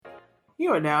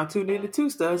You are now tuned in to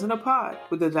Two Studs in a Pod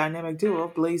with the dynamic duo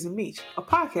of Blaze and Meech, a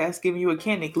podcast giving you a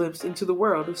candid glimpse into the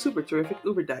world of super terrific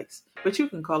Uber dykes, but you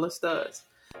can call us studs.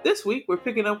 This week, we're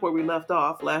picking up where we left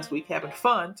off last week, having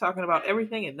fun talking about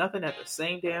everything and nothing at the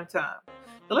same damn time.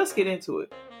 Now let's get into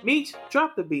it. Meech,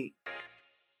 drop the beat.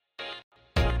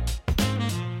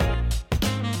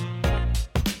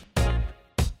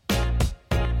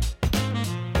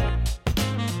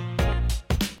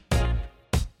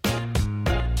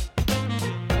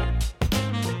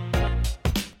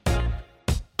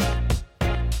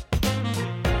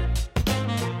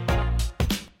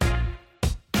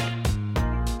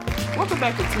 Welcome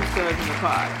back to Two Studs in the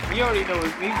Pod. You already know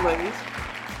it's me, Blaze.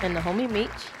 And the homie Meech.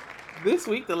 This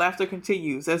week, the laughter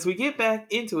continues as we get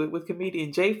back into it with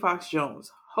comedian J. Fox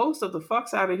Jones, host of the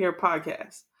Fox Outta Here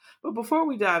podcast. But before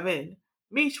we dive in,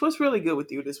 Meech, what's really good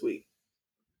with you this week?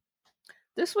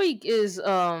 This week is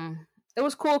it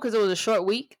was cool because it was a short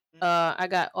week. I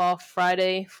got off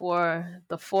Friday for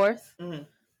the 4th,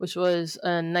 which was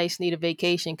a nice needed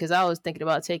vacation because I was thinking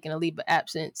about taking a leave of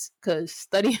absence because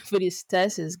studying for this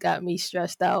test has got me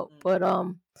stressed out. But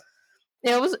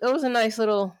yeah, it was a nice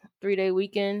little 3-day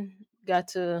weekend. Got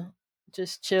to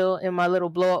just chill in my little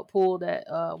blow up pool that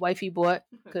wifey bought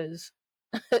because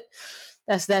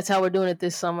that's how we're doing it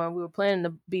this summer. We were planning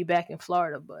to be back in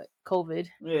Florida, but COVID.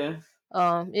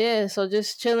 Yeah. So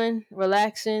just chilling,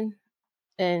 relaxing,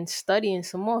 and studying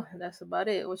some more. That's about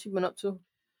it. What you been up to?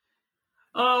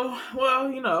 Well,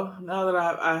 now that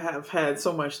I have had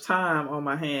so much time on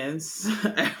my hands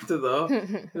after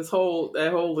that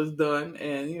hole is done,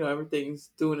 and everything's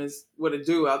doing what it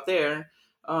do out there.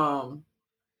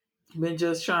 Been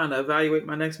just trying to evaluate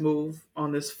my next move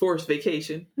on this forced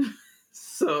vacation.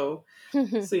 So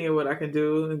seeing what I can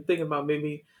do and thinking about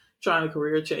maybe trying a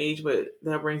career change, but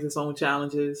that brings its own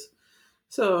challenges.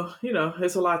 So,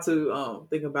 it's a lot to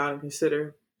think about and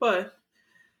consider, but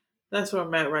that's where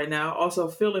I'm at right now. Also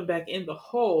filling back in the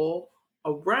hole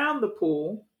around the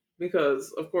pool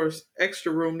because, of course,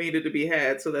 extra room needed to be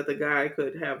had so that the guy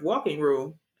could have walking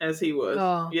room as he was.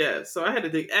 Oh. Yeah, so I had to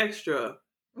dig extra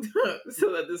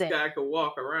so that this guy could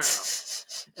walk around.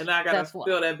 And I got to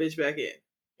fill that bitch back in.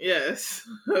 Yes.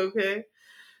 Okay.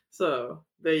 So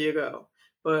there you go.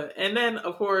 And then,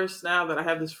 of course, now that I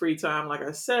have this free time, like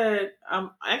I said,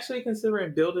 I'm actually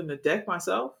considering building the deck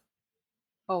myself.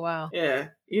 Oh, wow. Yeah.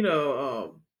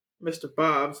 Mr.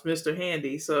 Bob's Mr.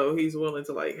 Handy. So he's willing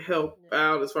to help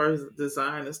out as far as the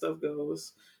design and stuff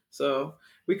goes. So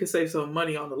we could save some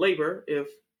money on the labor if,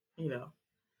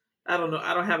 I don't know.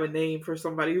 I don't have a name for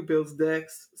somebody who builds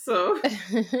decks. So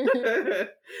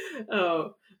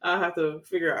I'll have to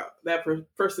figure out that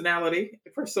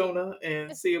persona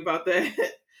and see about that.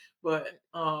 But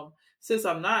since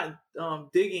I'm not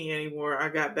digging anymore, I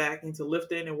got back into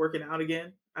lifting and working out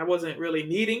again. I wasn't really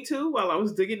needing to while I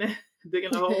was digging the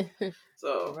hole.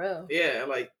 So yeah,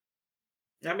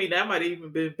 that might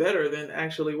even be better than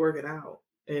actually working out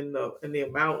in the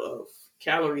amount of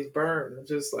calories burned.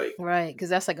 Just right, because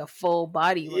that's like a full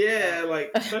body workout. Yeah,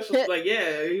 especially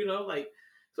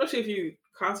especially if you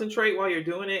concentrate while you're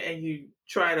doing it and you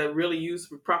try to really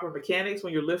use proper mechanics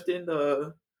when you're lifting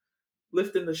the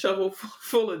shovel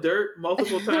full of dirt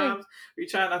multiple times. You're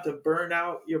trying not to burn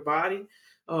out your body.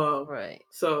 Right.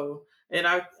 So, and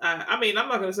I mean, I'm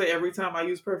not going to say every time I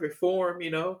use perfect form,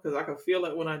 because I can feel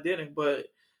it when I didn't, but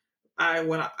I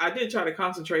did try to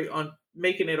concentrate on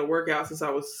making it a workout since I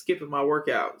was skipping my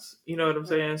workouts. You know what I'm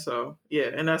saying? So yeah,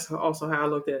 and that's also how I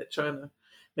looked at trying to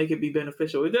make it be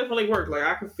beneficial. It definitely worked.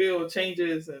 I can feel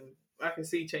changes and I can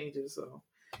see changes. So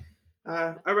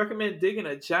I recommend digging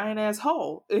a giant ass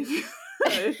hole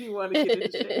if you want to get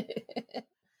into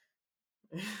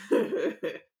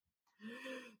shape.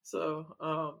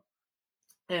 So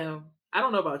and I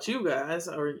don't know about you guys,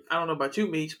 or I don't know about you,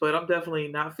 Meech, but I'm definitely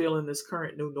not feeling this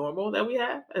current new normal that we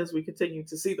have as we continue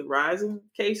to see the rise in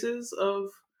cases of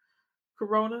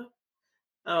corona.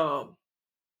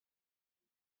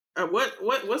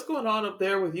 What's going on up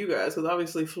there with you guys? Because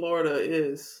obviously Florida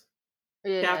is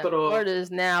capital. Florida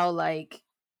is now the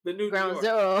new ground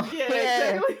zero.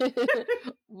 Yeah, exactly.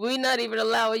 We're not even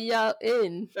allowing y'all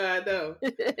in. I know.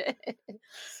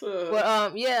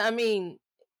 But yeah, I mean,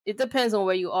 it depends on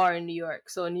where you are in New York.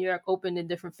 So New York opened in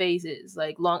different phases.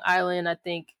 Like Long Island, I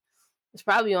think it's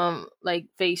probably on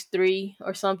phase 3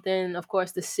 or something. Of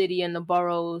course, the city and the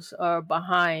boroughs are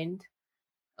behind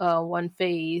one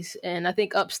phase, and I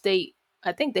think upstate,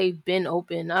 I think they've been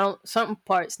open. Some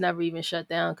parts never even shut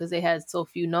down because they had so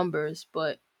few numbers,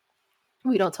 but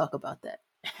we don't talk about that.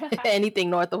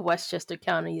 Anything north of Westchester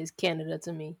County is Canada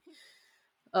to me.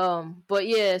 But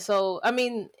yeah, so I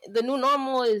mean, the new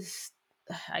normal is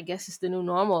I guess it's the new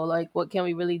normal. Like, what can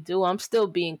we really do? I'm still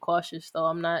being cautious, though.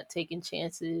 I'm not taking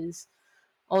chances,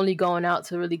 only going out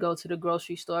to really go to the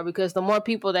grocery store, because the more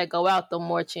people that go out, the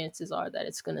more chances are that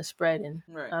it's going to spread. And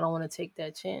Right. I don't want to take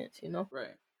that chance, you know?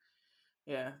 Right.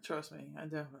 Yeah, trust me. I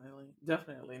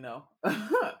definitely know.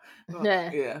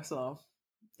 Yeah. Yeah, so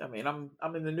I mean,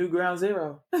 I'm in the new ground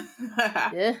zero.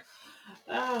 Yeah.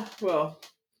 Well,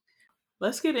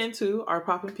 let's get into our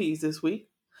poppin' peas this week.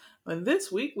 And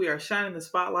this week, we are shining the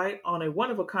spotlight on a one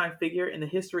of a kind figure in the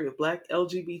history of Black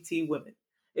LGBT women.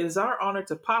 It is our honor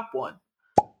to pop one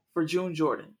for June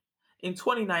Jordan. In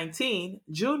 2019,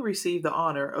 June received the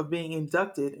honor of being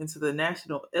inducted into the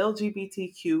National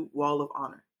LGBTQ Wall of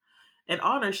Honor, an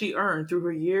honor she earned through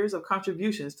her years of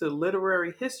contributions to the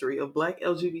literary history of Black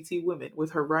LGBT women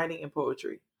with her writing and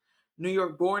poetry. New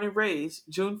York born and raised,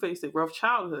 June faced a rough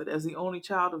childhood as the only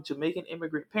child of Jamaican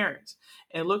immigrant parents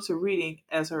and looked to reading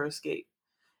as her escape.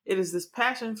 It is this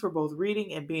passion for both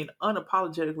reading and being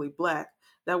unapologetically Black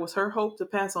that was her hope to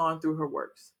pass on through her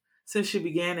works. Since she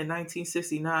began in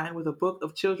 1969 with a book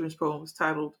of children's poems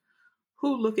titled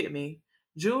Who Look at Me,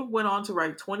 June went on to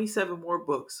write 27 more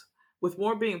books, with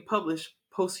more being published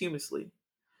posthumously.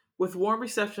 With warm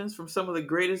receptions from some of the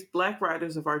greatest Black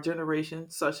writers of our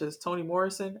generation, such as Toni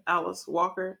Morrison, Alice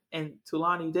Walker, and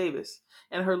Tulani Davis,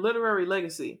 and her literary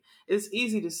legacy, it's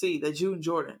easy to see that June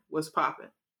Jordan was popping.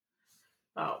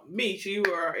 Meech, you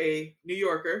are a New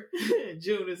Yorker.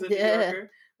 June is a New Yorker.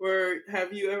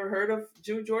 Have you ever heard of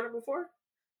June Jordan before?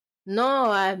 No,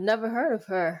 I've never heard of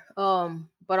her.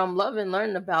 But I'm loving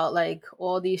learning about like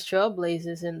all these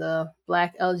trailblazers in the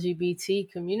Black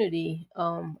LGBT community.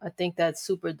 I think that's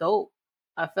super dope.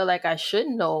 I feel like I should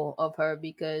know of her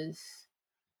because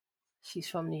she's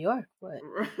from New York. But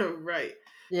Right.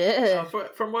 yeah,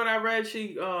 From what I read,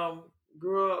 she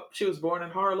grew up. She was born in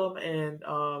Harlem,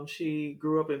 and she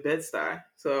grew up in Bed-Stuy.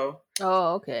 So,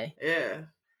 oh, okay. yeah.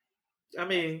 I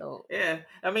mean, yeah.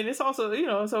 I mean, it's also,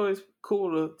 it's always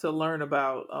cool to learn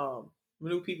about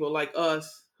new people like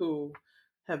us who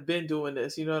have been doing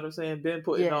this. You know what I'm saying? Been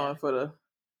putting on for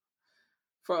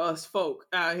us folk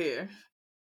out here.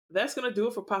 That's gonna do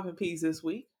it for Poppin' Peas this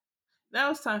week.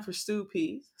 Now it's time for Stew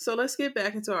Peas. So let's get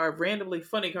back into our randomly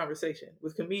funny conversation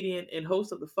with comedian and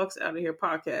host of the Fucks Out of Here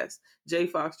podcast, Jay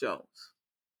Fox Jones.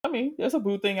 I mean, there's a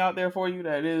boo thing out there for you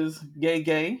that is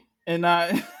gay, and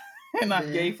not and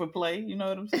not gay for play. You know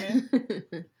what I'm saying?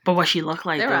 But what she look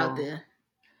like? They're though? out there.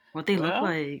 What they look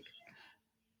like?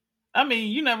 I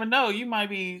mean, you never know. You might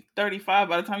be 35.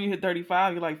 By the time you hit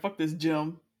 35, you're like, fuck this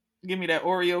gym. Give me that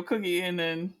Oreo cookie, and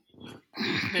then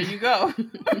there you go.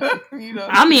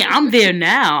 I mean, I'm there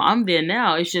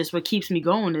now. It's just what keeps me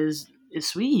going is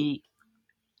Sweet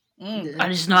Heat. I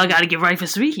just know I got to get right for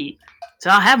Sweet Heat. So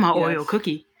I'll have my Oreo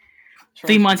cookie.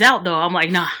 3 months out, though, I'm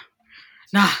like, nah,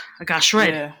 I got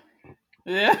shred.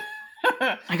 Yeah.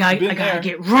 I gotta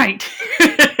get right.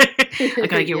 I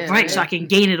gotta get right so I can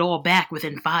gain it all back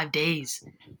within 5 days.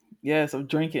 Yes, of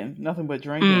drinking. Nothing but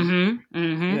drinking.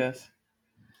 Yes.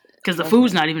 Because the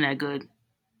food's not even that good.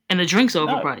 And the drink's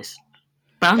overpriced.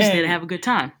 But I'm just there to have a good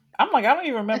time. I'm like, I don't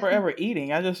even remember ever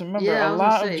eating. I just remember a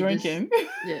lot of drinking.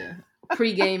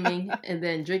 Pre-gaming and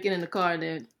then drinking in the car, and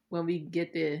then when we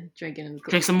get there, drinking in the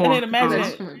car. Drink some more. And then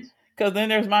imagine, because then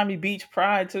there's Miami Beach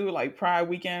Pride too. Like Pride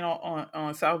weekend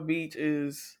on South Beach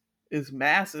is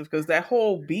massive, because that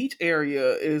whole beach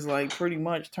area is like pretty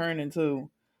much turned into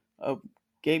a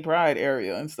gay pride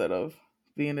area instead of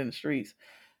being in the streets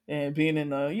and being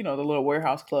in the the little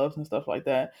warehouse clubs and stuff like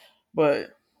that. But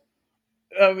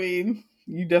I mean,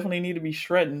 you definitely need to be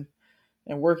shredding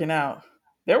and working out.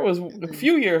 There was a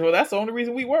few years where that's the only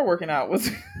reason we were working out was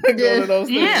going to those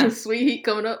things. Yeah, Sweet Heat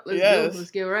coming up.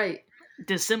 Let's get right.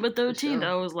 December 13th,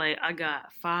 I was like, I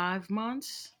got 5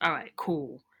 months. All right,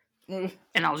 cool.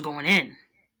 And I was going in.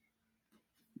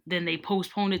 Then they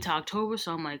postponed it to October,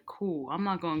 so I'm like, cool. I'm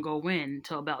not going to go in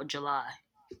until about July.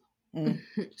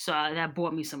 So that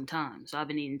bought me some time. So I've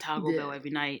been eating Taco Bell every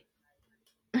night.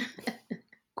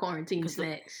 Quarantine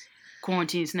snacks.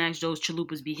 Those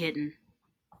chalupas be hitting.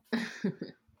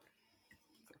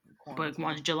 But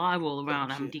once July roll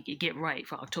around, I'm going to get right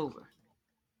for October.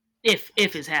 If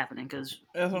it's happening, because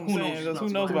that's what I'm saying. Because who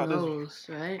knows about this?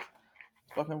 Right?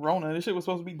 Fucking Rona. This shit was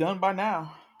supposed to be done by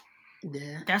now.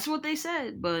 Yeah, that's what they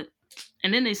said.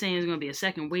 And then they saying there's gonna be a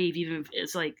second wave. Even if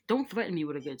it's like, don't threaten me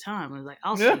with a good time. I was like,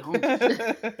 I'll stay home.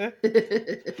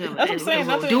 That's what I'm saying.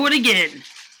 Do it again.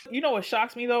 You know what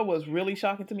shocks me though? What's really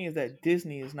shocking to me is that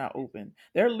Disney is not open.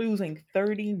 They're losing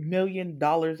 $30 million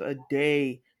a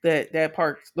day.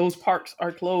 Those parks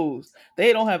are closed.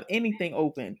 They don't have anything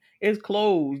open. It's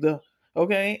closed.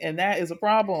 Okay, and that is a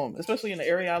problem, especially in the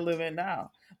area I live in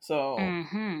now. So,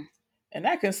 and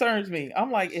that concerns me.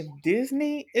 I'm like, if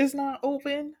Disney is not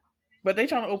open, but they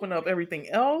trying to open up everything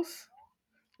else,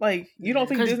 like, you don't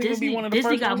think Disney will be one of the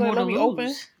first got ones more that to let me lose.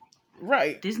 open?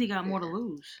 Right. Disney got more to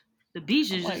lose. The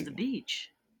beach is just the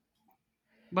beach.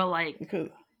 But like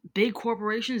big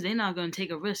corporations, they're not going to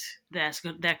take a risk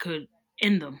that could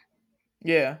end them.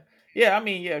 Yeah, I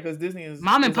mean, yeah, because Disney is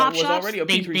mom and pop was shops. already a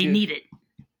they need it.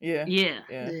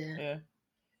 Yeah.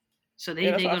 So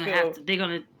they're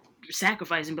gonna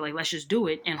sacrifice and be like, let's just do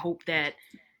it and hope that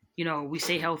we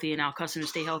stay healthy and our customers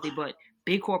stay healthy. But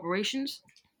big corporations,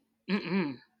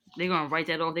 they're gonna write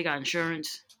that off. They got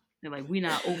insurance. They're like, we're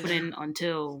not opening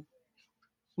until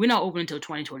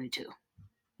 2022.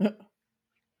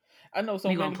 I know so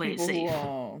many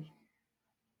people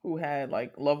who had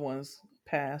like loved ones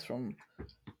pass from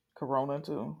Corona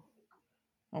too.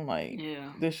 I'm like,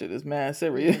 this shit is mad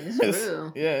serious. It's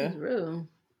real. Yeah, it's real.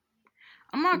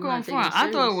 I'm not going front. I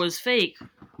thought it was fake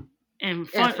and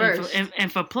fun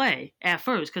and for play at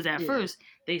first, because at first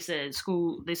they said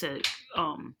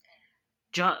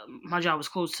my job was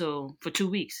closed for 2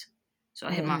 weeks. So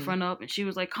I hit my friend up and she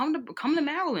was like, come to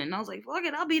Maryland. And I was like, fuck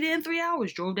it, I'll be there in 3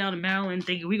 hours. Drove down to Maryland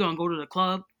thinking we're gonna go to the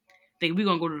club, thinking we're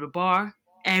gonna go to the bar.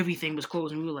 Everything was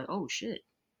closed and we were like, oh shit,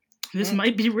 this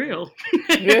might be real.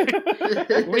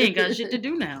 We ain't got shit to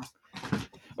do now.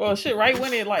 Well, shit, right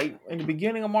when it, like, in the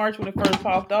beginning of March when it first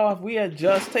popped off, we had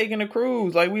just taken a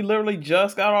cruise. Like, we literally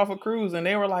just got off a cruise, and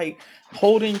they were, like,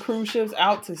 holding cruise ships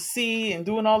out to sea and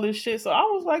doing all this shit. So I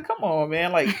was like, come on,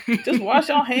 man. Like, just wash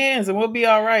your hands and we'll be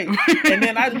all right. And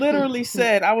then I literally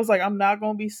said, I was like, I'm not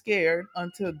going to be scared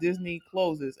until Disney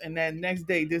closes. And that next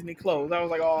day, Disney closed. I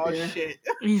was like, oh, shit.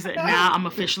 He said, now I'm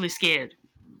officially scared.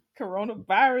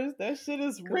 Coronavirus, that shit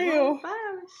is real.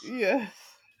 Yeah.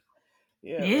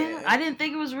 Yeah, I didn't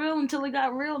think it was real until it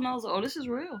got real, and I was like, oh, this is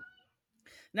real.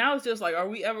 Now it's just like, are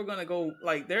we ever going to go,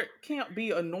 like, there can't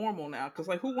be a normal now, because,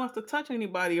 like, who wants to touch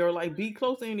anybody or, like, be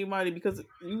close to anybody, because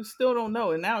you still don't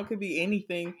know, and now it could be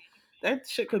anything. That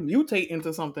shit could mutate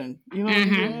into something, you know what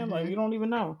I'm saying? Like, you don't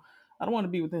even know. I don't want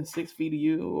to be within 6 feet of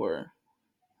you or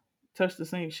touch the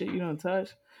same shit you don't touch.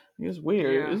 It's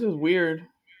weird. Yeah. It's just weird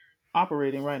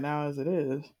operating right now as it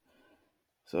is.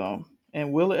 So,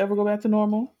 and will it ever go back to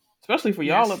normal? Especially for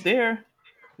y'all up there.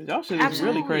 Y'all shit is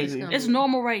really crazy. It's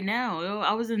normal right now.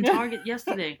 I was in Target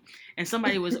yesterday and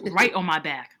somebody was right on my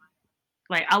back.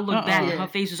 Like, I looked back and her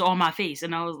face was on my face.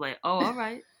 And I was like, oh, all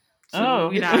right. So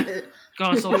we're not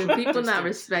going social. People not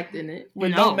respecting it.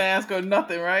 With no mask or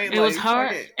nothing, right? It was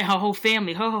her and her whole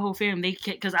family. Her whole family.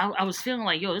 Because I was feeling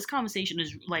like, yo, this conversation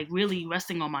is like really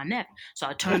resting on my neck. So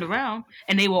I turned around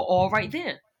and they were all right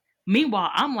there. Meanwhile,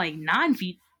 I'm like 9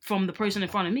 feet from the person in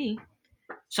front of me.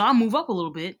 So I move up a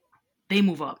little bit. They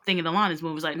move up, thinking the line is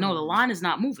moving. It's like, no, the line is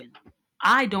not moving.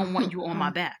 I don't want you on my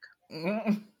back.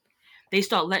 They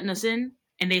start letting us in,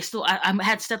 and they still. I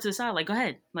had to step to the side, like, go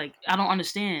ahead. Like, I don't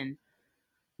understand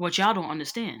what y'all don't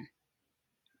understand.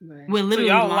 Right. We're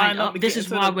literally lined up. This is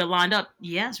why we're lined up.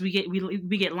 Yes, we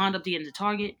get lined up to get into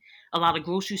Target. A lot of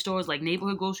grocery stores, like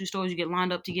neighborhood grocery stores, you get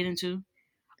lined up to get into.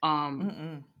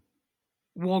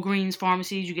 Walgreens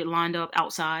pharmacies, you get lined up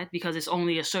outside because it's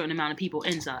only a certain amount of people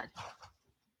inside.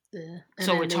 Yeah.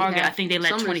 So with Target, I think they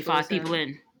let 25 people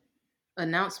in.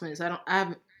 Announcements.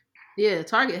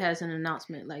 Target has an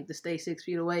announcement like to stay 6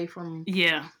 feet away from.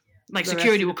 Yeah, like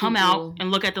security will come out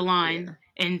and look at the line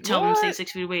and tell them to stay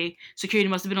 6 feet away. Security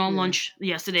must have been on lunch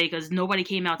yesterday because nobody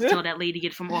came out to tell that lady to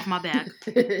get from off my back.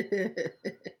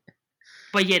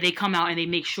 But yeah, they come out and they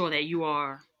make sure that you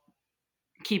are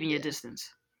keeping your distance.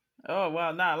 Oh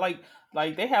wow, nah, like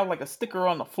they have like a sticker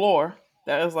on the floor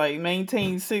that is like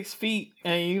maintain 6 feet,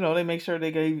 and they make sure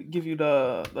they give you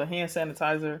the hand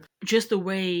sanitizer. Just the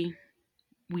way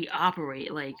we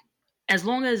operate, like as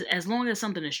long as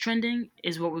something is trending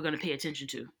is what we're going to pay attention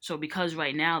to. So because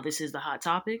right now this is the hot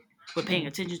topic, we're paying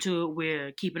attention to it.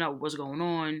 We're keeping up with what's going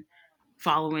on,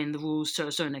 following the rules to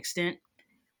a certain extent.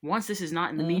 Once this is not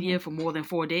in the media for more than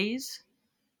 4 days,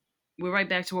 we're right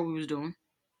back to what we was doing.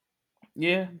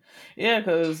 Yeah,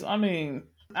 because I mean,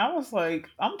 I was like,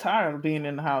 I'm tired of being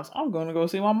in the house. I'm going to go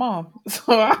see my mom.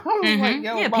 So I was like,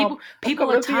 yo, Mom, people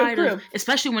are tired of,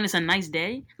 especially when it's a nice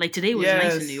day. Like today was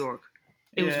nice in New York.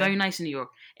 It was very nice in New York,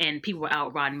 and people were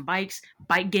out riding bikes.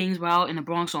 Bike gangs were out in the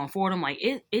Bronx on Fordham. Like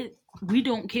we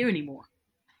don't care anymore.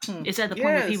 It's at the point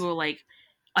where people are like,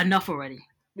 enough already.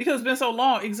 Because it's been so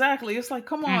long. Exactly. It's like,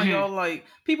 come on, y'all. Like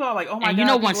people are like, oh my god. You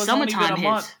know, once summertime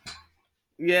hits.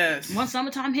 Yes. Once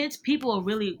summertime hits, people are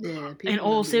really, in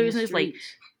all seriousness, like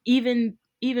even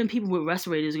even people with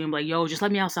respirators are gonna be like, "Yo, just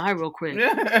let me outside real quick."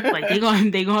 Like they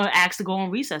gonna ask to go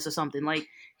on recess or something. Like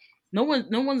no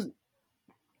one's.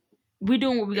 We're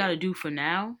doing what we gotta do for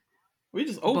now. We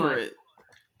just over it.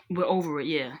 We're over it,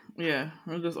 yeah. Yeah,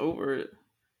 we're just over it.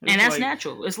 And that's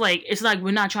natural. It's like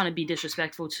we're not trying to be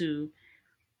disrespectful to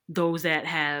those that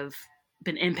have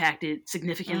been impacted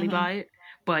significantly by it,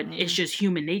 but it's just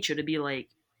human nature to be like,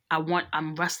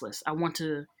 I'm restless. I want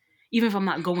to, even if I'm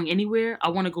not going anywhere, I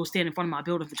want to go stand in front of my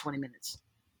building for 20 minutes.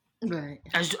 Right.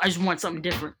 I just want something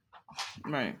different.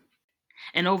 Right.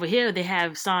 And over here, they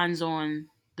have signs on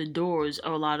the doors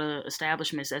of a lot of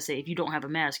establishments that say, if you don't have a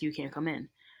mask, you can't come in.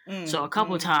 So a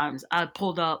couple of times I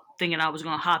pulled up thinking I was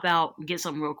going to hop out and get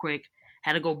something real quick.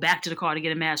 Had to go back to the car to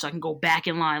get a mask so I can go back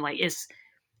in line. Like it's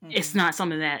not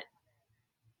something that,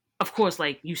 of course,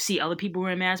 like you see other people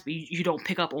wearing masks, but you don't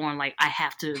pick up on like, I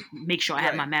have to make sure I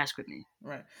have my mask with me.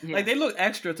 Right. Yeah. Like they look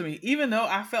extra to me, even though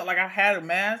I felt like I had a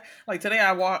mask. Like today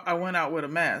I went out with a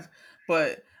mask,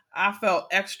 but I felt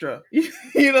extra. You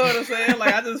know what I'm saying?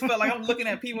 Like I just felt like I'm looking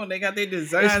at people and they got their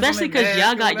designs. Especially because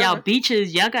y'all got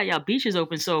y'all beaches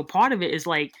open. So part of it is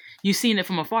like you seeing it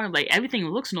from afar, like everything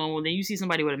looks normal. Then you see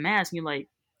somebody with a mask, and you're like,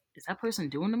 "Is that person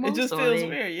doing the most?" It just feels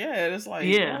weird. Yeah, it's like,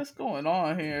 what's going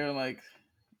on here? Like,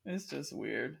 it's just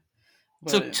weird.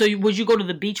 But... So would you go to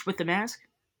the beach with the mask?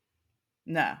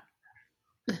 Nah.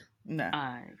 All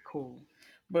right, cool.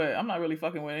 But I'm not really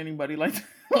fucking with anybody like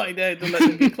that to let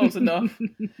them get close enough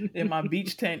in my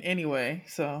beach tent anyway.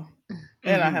 So,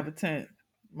 and I have a tent,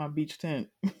 my beach tent.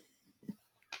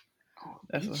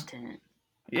 That's beach tent.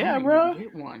 Yeah, bro.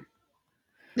 Get one.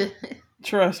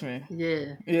 Trust me.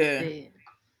 Yeah.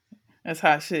 That's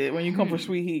hot shit. When you come for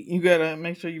Sweet Heat, you gotta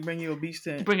make sure you bring you a beach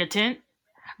tent. Bring a tent.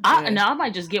 I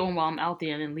might just get one while I'm out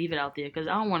there and then leave it out there because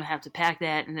I don't want to have to pack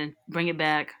that and then bring it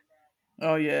back.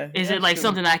 Oh yeah. Is it like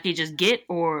something I could just get,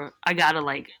 or I gotta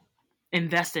like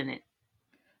invest in it?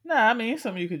 Nah, I mean it's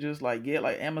something you could just like get,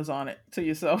 like Amazon it to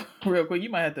yourself real quick.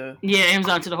 You might have to. Yeah,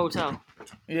 Amazon to the hotel.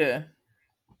 Yeah.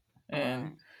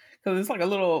 And because it's like a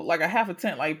little, like a half a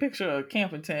tent, like picture a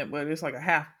camping tent, but it's like a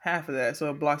half of that, so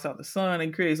it blocks out the sun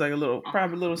and creates like a little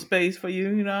private little space for you.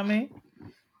 You know what I mean?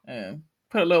 And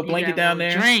put a little blanket down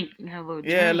there. Drink. A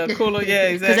little cooler. Yeah,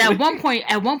 exactly. Because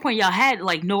at one point, y'all had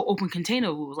like no open container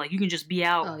rules. Like you can just be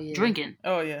out drinking.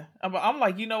 Oh yeah. I'm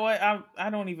like, you know what? I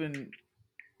don't even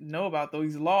know about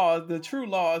those laws, the true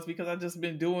laws, because I've just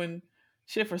been doing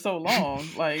shit for so long.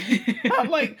 Like I'm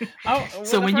like,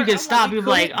 so when you get stopped, you're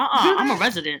like, I'm a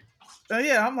resident.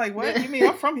 Yeah, I'm like, what? You mean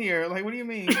I'm from here? Like, what do you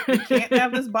mean? You can't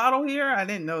have this bottle here? I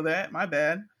didn't know that. My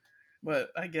bad.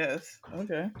 But I guess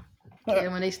okay. Yeah,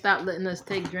 when they stopped letting us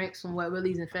take drinks from Wet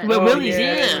Willie's and Fat Willie's, when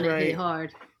it hit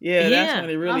hard. Yeah, that's when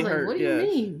it really hurt. What do you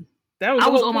mean? That was I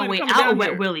was on my way out of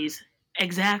Wet Willie's.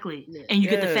 Exactly. Yeah. And you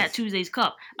get the Fat Tuesdays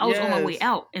cup. I was on my way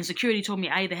out, and security told me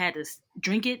I either had to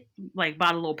drink it, like by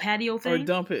the little patio thing, or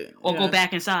dump it, or go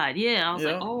back inside. Yeah, I was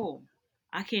like, oh,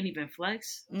 I can't even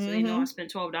flex. So I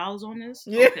spent $12 on this.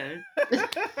 Yeah.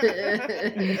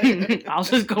 Okay. I'll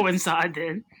just go inside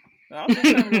then. I was just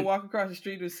trying to go walk across the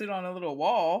street to sit on a little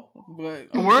wall,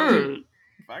 but word.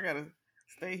 If I gotta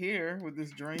stay here with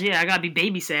this drink, I gotta be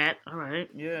babysat. All right.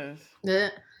 Yes. Yeah.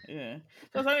 Yeah.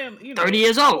 Because I mean, 30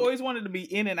 years old. I always wanted to be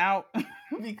in and out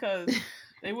because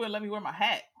they wouldn't let me wear my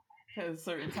hat at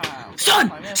certain times. Son,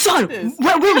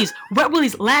 Wet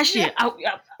Willie's. Last year,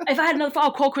 if I had another phone,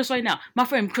 I'll call Chris right now. My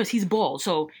friend Chris, he's bald,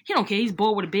 so he don't care. He's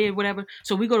bald with a beard, whatever.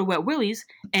 So we go to Wet Willie's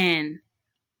and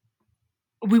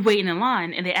we waiting in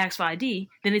line, and they ask for ID.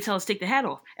 Then they tell us to take the hat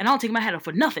off, and I don't take my hat off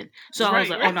for nothing. So I was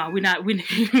like, "Oh no, we're not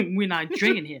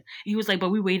drinking here." And he was like, "But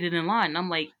we waited in line." And I'm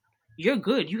like, "You're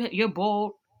good. You're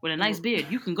bald with a nice beard.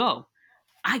 You can go.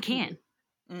 I can't.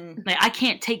 Like I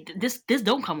can't take this. This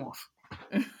don't come off.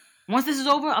 Once this is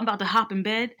over, I'm about to hop in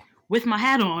bed with my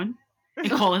hat on and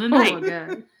call it a night." Oh my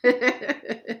God.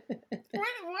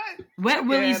 What? Wet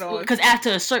Willie's, because after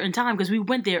a certain time, because we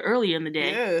went there earlier in the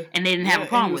day, and they didn't have a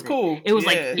problem with it. Cool. It was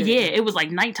it was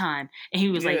like nighttime, and he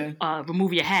was like,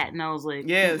 "Remove your hat," and I was like,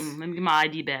 "Yes, let me get my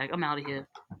ID back. I'm out of here."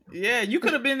 Yeah, you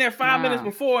could have been there 5 minutes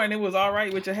before, and it was all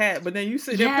right with your hat, but then you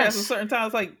sit there past a certain time,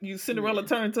 it's like you Cinderella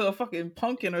turned into a fucking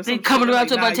pumpkin or something. They coming around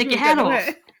to about take your hat off.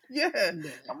 Yeah,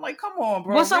 I'm like, come on,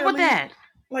 bro. What's up with that?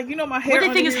 Like, you know, my hair. What do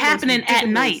you think is happening at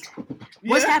night?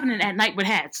 What's happening at night with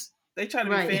hats? They try to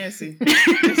be fancy.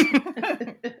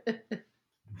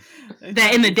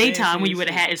 That in the daytime when you wear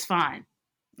a hat is fine.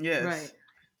 Yes.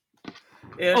 Right.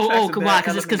 Yeah, why?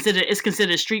 Because it's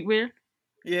considered streetwear.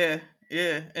 Yeah,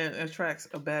 and it attracts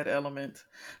a bad element,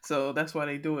 so that's why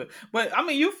they do it. But I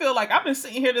mean, you feel like I've been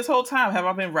sitting here this whole time. Have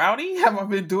I been rowdy? Have I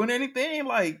been doing anything?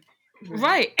 Like,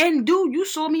 right? And dude, you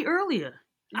saw me earlier.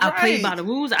 I played by the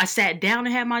rules. I sat down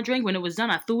and had my drink. When it was done,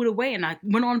 I threw it away and I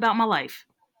went on about my life.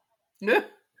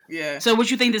 Yeah. So what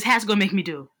you think this hat's gonna make me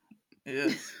do?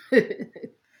 Yes.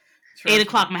 8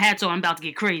 o'clock, my hat's on. I'm about to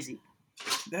get crazy.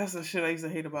 That's the shit I used to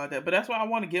hate about that. But that's why I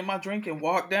want to get my drink and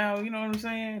walk down. You know what I'm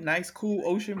saying? Nice, cool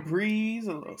ocean breeze,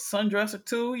 a little sundress or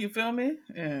two. You feel me?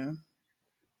 Yeah.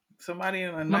 Somebody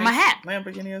in a nice my hat.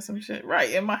 Lamborghini or some shit. Right,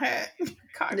 in my hat.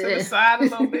 Cocked to the side a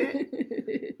little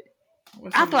bit.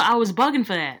 I thought I was bugging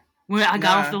for that when I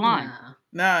got off the line.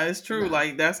 Nah, it's true.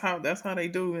 Like that's how they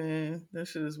do, man. That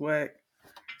shit is whack.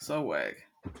 So whack.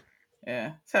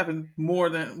 Yeah. It's happened more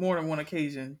than one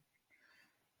occasion.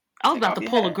 I was about to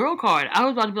pull a girl card. I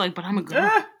was about to be like, but I'm a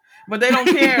girl. But they don't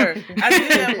care. I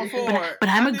did that before. But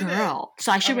I'm a girl,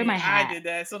 so I should wear my hat. I did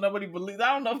that, so nobody believes.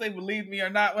 I don't know if they believed me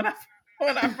or not when I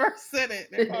first said it.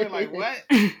 They're probably like, "What?"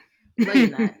 No, you're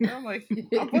not. I'm like,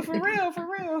 "But for real.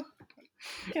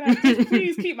 Can I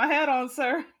please keep my hat on,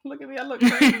 sir? Look at me, I look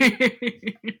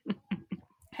crazy.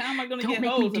 How am I going to get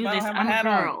hoes if I don't have my hat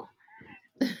on?"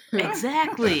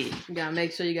 Exactly. You gotta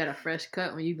make sure you got a fresh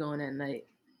cut when you going that night.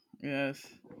 Yes.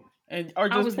 Or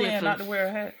just plan not to wear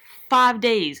a hat. 5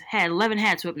 days, had 11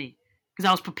 hats with me because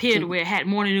I was prepared to wear a hat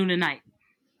morning, noon, and night.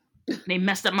 They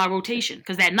messed up my rotation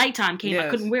because that nighttime came. Yes. I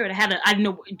couldn't wear it. I didn't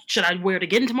know. Should I wear it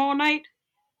again tomorrow night?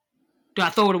 Do I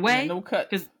throw it away? No cut.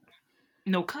 Because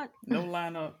no cut. No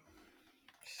lineup.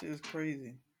 Shit is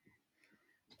crazy.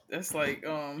 That's like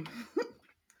it's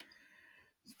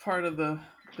part of the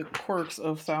quirks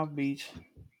of South Beach.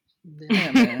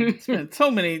 Yeah, man. It's been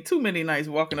too many nights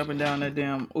walking up and down that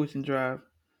damn Ocean Drive,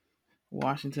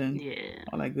 Washington. Yeah.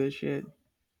 All that good shit.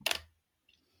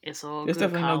 It's all good.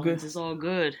 Definitely Collins. No good. It's all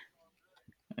good.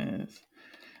 Yes.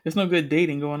 There's no good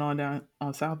dating going on down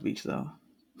on South Beach though.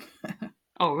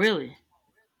 Oh really?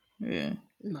 Yeah.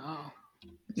 No.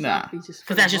 Nah. Because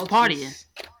that's just partying.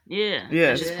 Yeah. Yeah.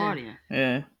 That's just partying.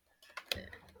 Yeah.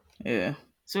 Yeah.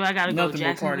 So I gotta go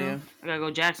Jacksonville. I gotta go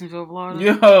Jacksonville, Florida.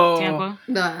 Yo. Tampa.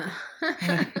 Nah.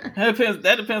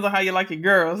 That depends on how you like your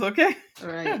girls, okay?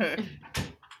 Right.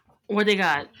 What they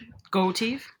got? Gold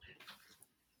teeth?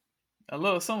 A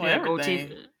little something. Yeah, gold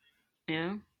teeth.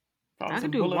 Yeah. Probably I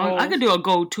could do one. Holes. I could do a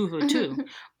gold tooth or two.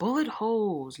 Bullet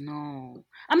holes, no.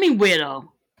 I mean, where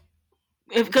though?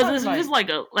 Because it's like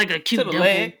a cute to the dimple.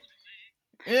 Leg.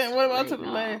 Yeah. What about to the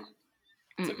leg?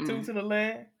 Took two to the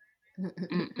leg.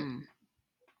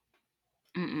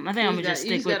 I think I'm gonna just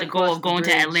stick with the goal of going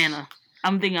to Atlanta.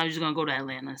 I'm thinking I'm just gonna go to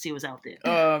Atlanta and see what's out there.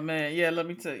 Oh man, yeah. Let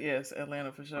me tell you, yes,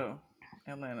 Atlanta for sure.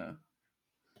 Atlanta,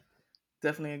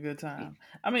 definitely a good time.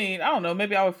 I mean, I don't know.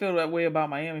 Maybe I would feel that way about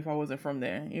Miami if I wasn't from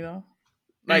there. You know,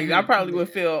 like I probably would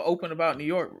feel open about New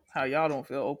York. How y'all don't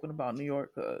feel open about New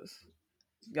York because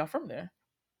y'all from there.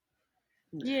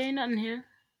 Yeah, ain't nothing here.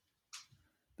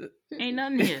 Ain't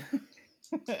nothing here.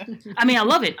 I mean, I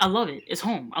love it. It's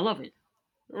home. I love it.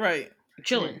 Right.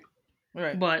 Chilling.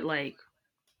 Right. But like,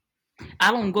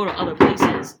 I don't go to other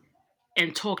places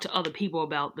and talk to other people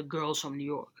about the girls from New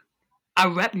York. I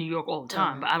rep New York all the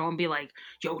time, but I don't be like,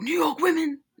 yo, New York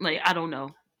women. Like, I don't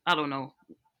know.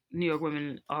 New York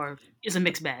women it's a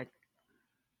mixed bag.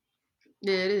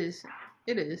 Yeah,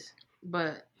 it is.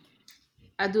 But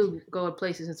I do go to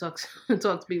places and talk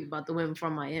to people about the women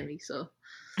from Miami. So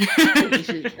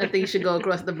I think you should go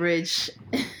across the bridge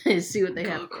and see what they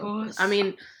have. I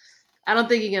mean, I don't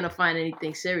think you're gonna find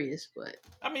anything serious, but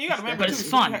I mean, you gotta remember, but it's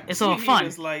fun. It's all fun.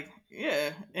 It's like, yeah,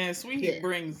 and Sweet Heat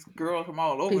brings girls from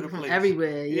all over people the place, from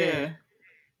everywhere. Yeah.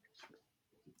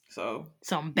 So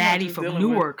some baddie from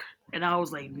Newark, and I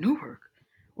was like, Newark,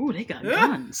 ooh, they got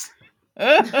guns.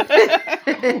 Ooh,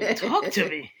 talk to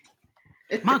me.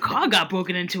 My car got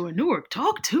broken into in Newark.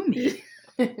 Talk to me.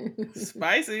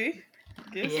 Spicy.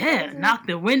 Yeah, knocked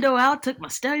the window out, took my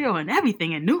stereo and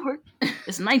everything in Newark.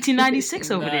 It's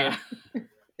 1996 over there.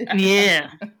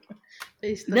 Yeah.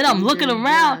 Then I'm looking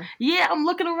around. Yeah, I'm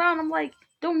looking around. I'm like,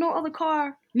 don't no other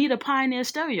car need a Pioneer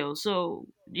stereo, so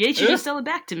they should just sell it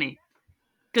back to me.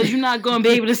 Because you're not going to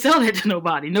be able to sell it to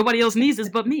nobody. Nobody else needs this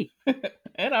but me.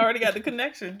 And I already got the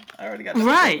connection. I already got the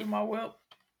connection with my whelp.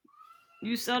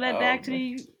 You sell that back to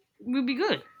me, we'll be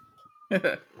good.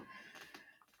 Yeah.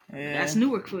 That's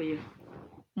Newark for you.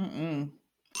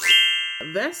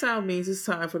 That sound means it's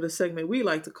time for the segment we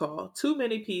like to call Too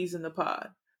Many Peas in the Pod.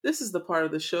 This is the part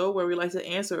of the show where we like to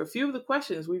answer a few of the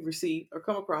questions we've received or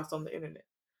come across on the internet.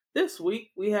 This week,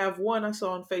 we have one I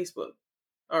saw on Facebook.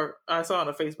 Or I saw in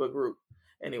a Facebook group.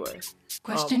 Anyway.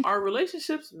 Question? Are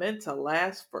relationships meant to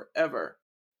last forever?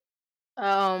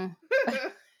 I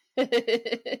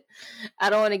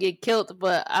don't want to get killed,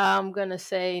 but I'm going to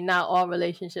say not all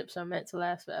relationships are meant to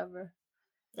last forever.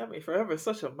 I mean, forever is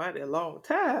such a mighty long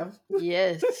time.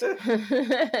 Yes.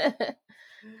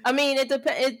 I mean,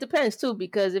 it depends too,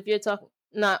 because if you're talking,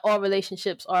 not all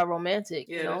relationships are romantic,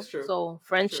 Yeah, that's true. So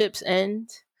friendships end.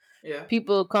 Yeah.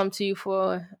 People come to you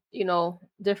for,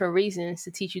 different reasons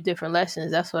to teach you different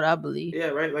lessons. That's what I believe. Yeah,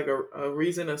 right. Like a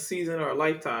reason, a season, or a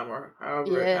lifetime, or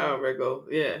however it goes.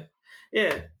 Yeah.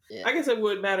 I guess it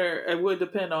would matter. It would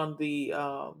depend on the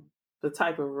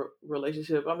type of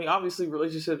relationship. I mean, obviously,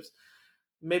 relationships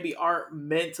maybe aren't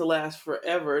meant to last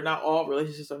forever. Not all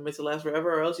relationships are meant to last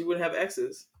forever, or else you wouldn't have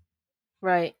exes.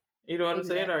 Right. You know what I'm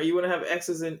saying? Or you wouldn't have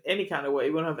exes in any kind of way.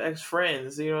 You wouldn't have ex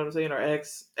friends. You know what I'm saying? Or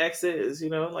exes.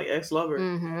 Like ex lovers.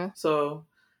 Mm-hmm. So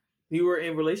you were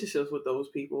in relationships with those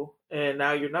people, and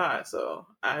now you're not. So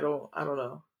I don't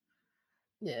know.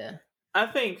 Yeah. I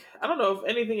don't know if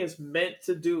anything is meant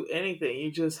to do anything.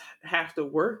 You just have to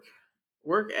work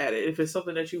at it. If it's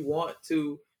something that you want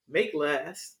to make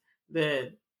last,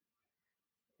 then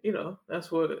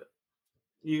that's what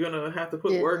you're gonna have to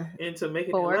put work into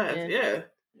making it last. Yeah,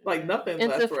 like nothing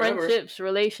into lasts forever. Friendships,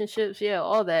 relationships,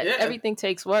 all that. Yeah. Everything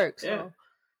takes work. So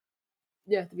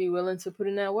you have to be willing to put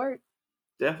in that work.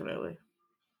 Definitely.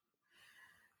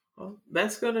 Well,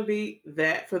 that's gonna be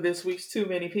that for this week's Too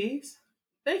Many Peas.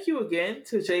 Thank you again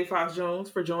to J. Fox Jones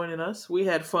for joining us. We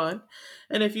had fun.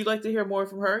 And if you'd like to hear more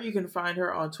from her, you can find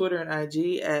her on Twitter and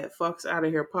IG at Fucks Outta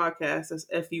Here Podcast. That's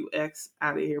FUX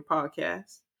Outta Here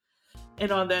Podcast.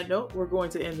 And on that note, we're going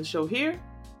to end the show here.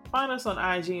 Find us on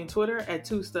IG and Twitter at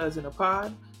Two Studs in a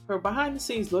Pod for a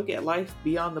behind-the-scenes look at life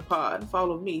beyond the pod.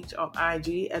 Follow Meech on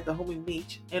IG at the Homie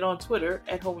Meech and on Twitter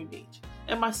at Homie Meech.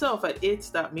 And myself at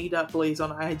its.me.blaze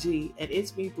on IG and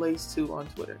it's me Blaze 2 on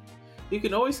Twitter. You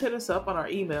can always hit us up on our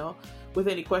email with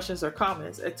any questions or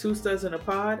comments at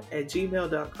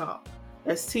twostudsinapod@gmail.com.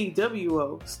 That's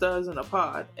TWO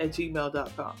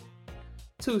studsinapod@gmail.com.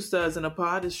 Two Studs in a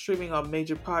Pod is streaming on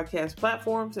major podcast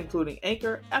platforms including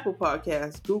Anchor, Apple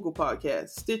Podcasts, Google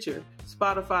Podcasts, Stitcher,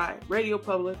 Spotify, Radio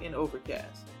Public, and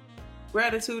Overcast.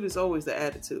 Gratitude is always the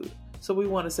attitude, so we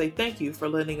want to say thank you for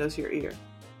lending us your ear.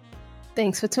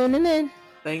 Thanks for tuning in.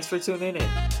 Thanks for tuning in.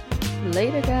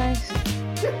 Later, guys.